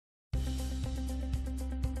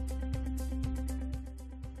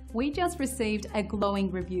We just received a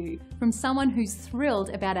glowing review from someone who's thrilled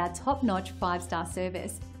about our top-notch 5-star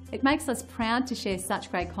service. It makes us proud to share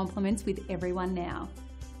such great compliments with everyone now.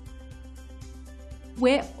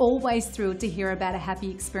 We're always thrilled to hear about a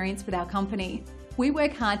happy experience with our company. We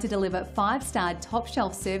work hard to deliver 5-star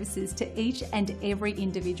top-shelf services to each and every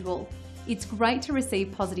individual. It's great to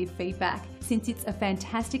receive positive feedback, since it's a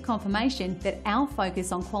fantastic confirmation that our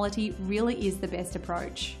focus on quality really is the best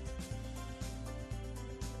approach.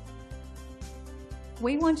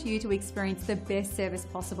 We want you to experience the best service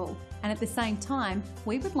possible, and at the same time,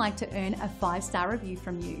 we would like to earn a 5-star review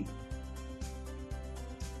from you.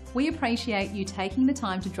 We appreciate you taking the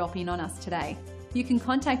time to drop in on us today. You can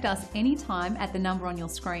contact us anytime at the number on your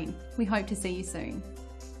screen. We hope to see you soon.